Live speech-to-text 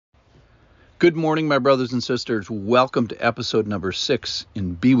Good morning, my brothers and sisters. Welcome to episode number 6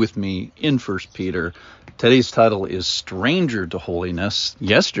 in Be With Me in 1 Peter. Today's title is Stranger to Holiness.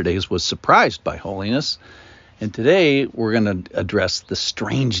 Yesterday's was Surprised by Holiness. And today we're going to address the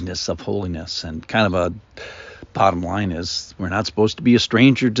strangeness of holiness. And kind of a bottom line is we're not supposed to be a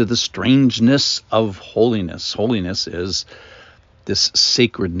stranger to the strangeness of holiness. Holiness is this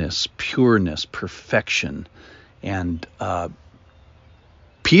sacredness, pureness, perfection, and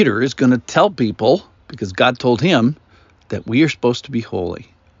Peter is going to tell people, because God told him, that we are supposed to be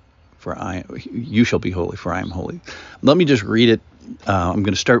holy. You shall be holy, for I am holy. Let me just read it. I'm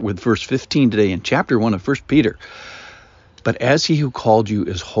going to start with verse 15 today in chapter 1 of 1 Peter. But as he who called you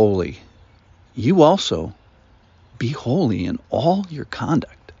is holy, you also be holy in all your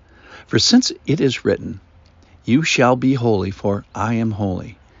conduct. For since it is written, you shall be holy, for I am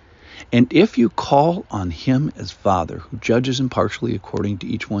holy. And if you call on him as Father, who judges impartially according to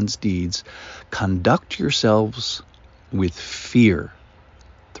each one's deeds, conduct yourselves with fear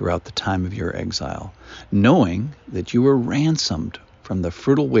throughout the time of your exile, knowing that you were ransomed from the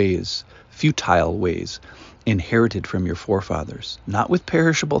futile ways inherited from your forefathers, not with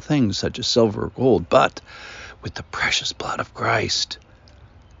perishable things such as silver or gold, but with the precious blood of Christ,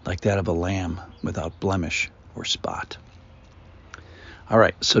 like that of a lamb without blemish or spot. All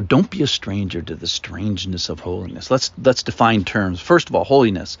right, so don't be a stranger to the strangeness of holiness. Let's define terms. First of all,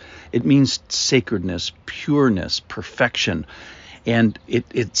 holiness. It means sacredness, pureness, perfection, and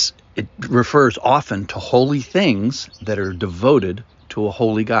it refers often to holy things that are devoted to a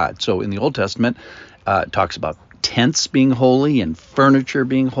holy God. So in the Old Testament, it talks about tents being holy and furniture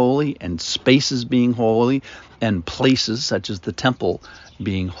being holy and spaces being holy and places such as the temple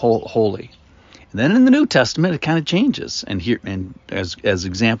being holy. And then in the New Testament, it kind of changes, and as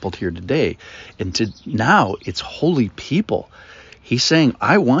exampled here today, now it's holy people. He's saying,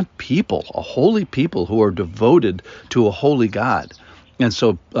 I want people, a holy people who are devoted to a holy God. And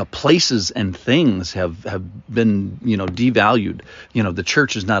so places and things have been, devalued. The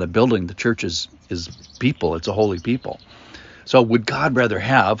church is not a building. The church is people. It's a holy people. So would God rather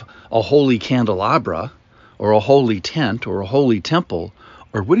have a holy candelabra or a holy tent or a holy temple,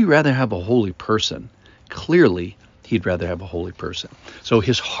 or would he rather have a holy person? Clearly, he'd rather have a holy person. So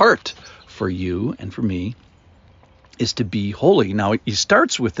his heart for you and for me is to be holy. Now, he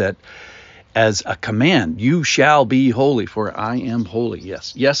starts with it as a command. You shall be holy, for I am holy.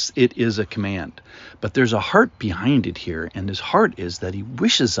 Yes, it is a command. But there's a heart behind it here, and his heart is that he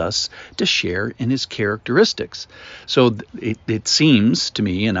wishes us to share in his characteristics. So it seems to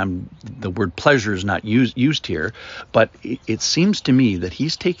me, and the word pleasure is not used here, but it seems to me that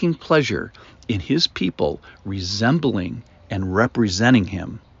he's taking pleasure in his people resembling and representing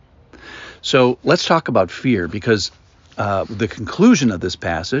him. So let's talk about fear, because the conclusion of this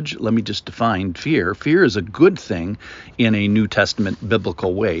passage, let me just define fear. Fear is a good thing in a New Testament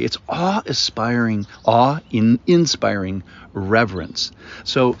biblical way. It's awe-inspiring reverence.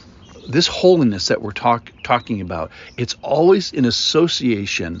 So this holiness that we're talking about, it's always in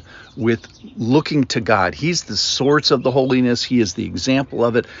association with looking to God. He's the source of the holiness. He is the example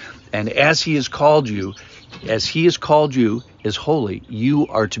of it. And as he has called you as holy, you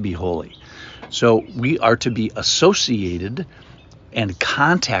are to be holy. So we are to be associated and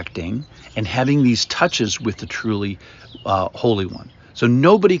contacting and having these touches with the truly Holy One. So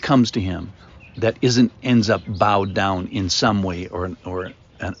nobody comes to him that ends up bowed down in some way or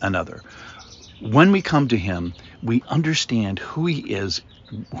another. When we come to him, we understand who he is,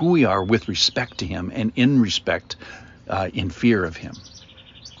 who we are with respect to him, and in respect, in fear of him.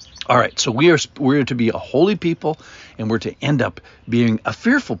 All right, so we're to be a holy people, and we're to end up being a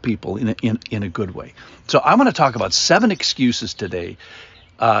fearful people in a good way. So I want to talk about 7 excuses today.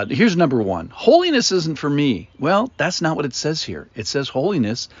 Here's number 1. Holiness isn't for me. Well, that's not what it says here. It says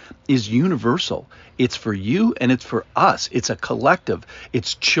holiness is universal. It's for you and it's for us. It's a collective.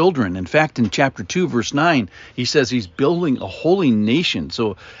 It's children. In fact, in chapter 2, verse 9, he says he's building a holy nation.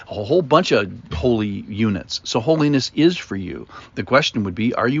 So a whole bunch of holy units. So holiness is for you. The question would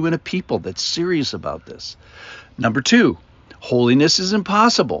be, are you in a people that's serious about this? Number 2, holiness is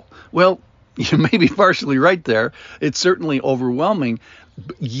impossible. Well, you may be partially right there. It's certainly overwhelming,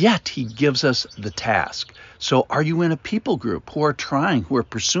 yet he gives us the task. So are you in a people group who are trying, who are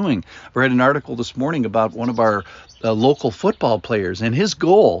pursuing? I read an article this morning about one of our local football players, and his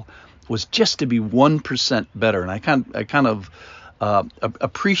goal was just to be 1% better. And I kind of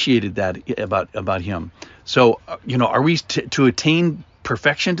appreciated that about him. So, are we to attain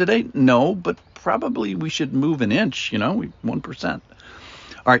perfection today? No, but probably we should move an inch, 1%.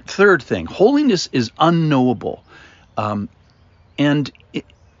 All right, third thing, holiness is unknowable. And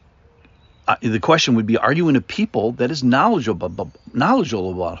The question would be, are you in a people that is knowledgeable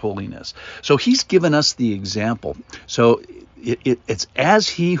about holiness? So he's given us the example. So it's as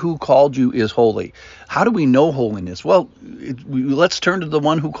he who called you is holy. How do we know holiness? Well, let's turn to the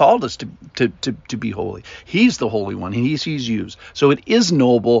one who called us to be holy. He's the Holy One. He's used. So it is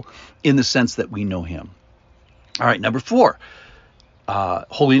knowable in the sense that we know him. All right, number 4.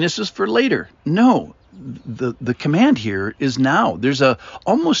 Holiness is for later. No, the command here is now. There's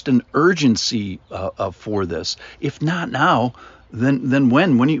almost an urgency for this. If not now, then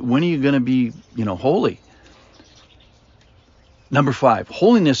when? When are you going to be holy? Number 5,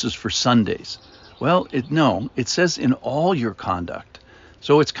 holiness is for Sundays. Well, it says in all your conduct.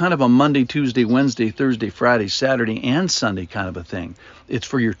 So it's kind of a Monday, Tuesday, Wednesday, Thursday, Friday, Saturday, and Sunday kind of a thing. It's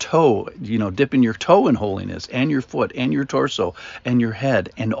for your toe, dipping your toe in holiness, and your foot, and your torso, and your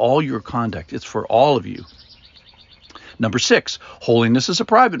head, and all your conduct. It's for all of you. Number 6, holiness is a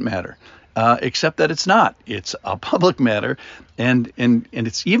private matter, except that it's not. It's a public matter, and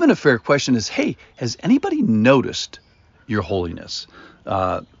it's even a fair question is, hey, has anybody noticed your holiness?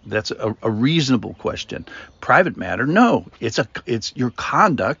 That's a reasonable question. Private matter, no. It's your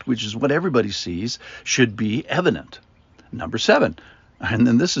conduct, which is what everybody sees, should be evident. Number 7, and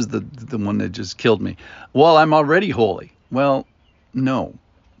then this is the one that just killed me. Well, I'm already holy. Well, no.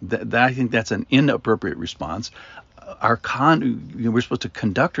 I think that's an inappropriate response. We're supposed to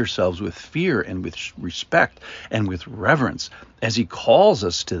conduct ourselves with fear and with respect and with reverence. As he calls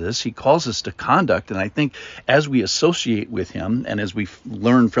us to this, he calls us to conduct. And I think as we associate with him and as we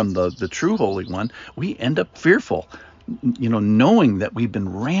learn from the true Holy One, we end up fearful, knowing that we've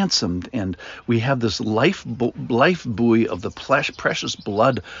been ransomed and we have this life buoy of the precious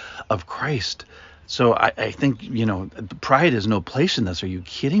blood of Christ. So I think, pride has no place in this. Are you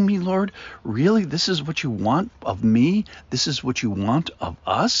kidding me, Lord? Really? This is what you want of me? This is what you want of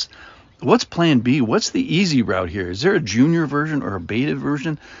us? What's plan B? What's the easy route here? Is there a junior version or a beta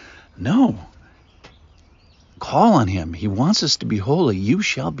version? No. Call on him. He wants us to be holy. You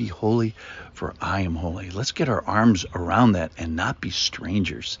shall be holy, for I am holy. Let's get our arms around that and not be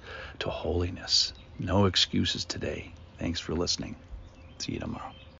strangers to holiness. No excuses today. Thanks for listening. See you tomorrow.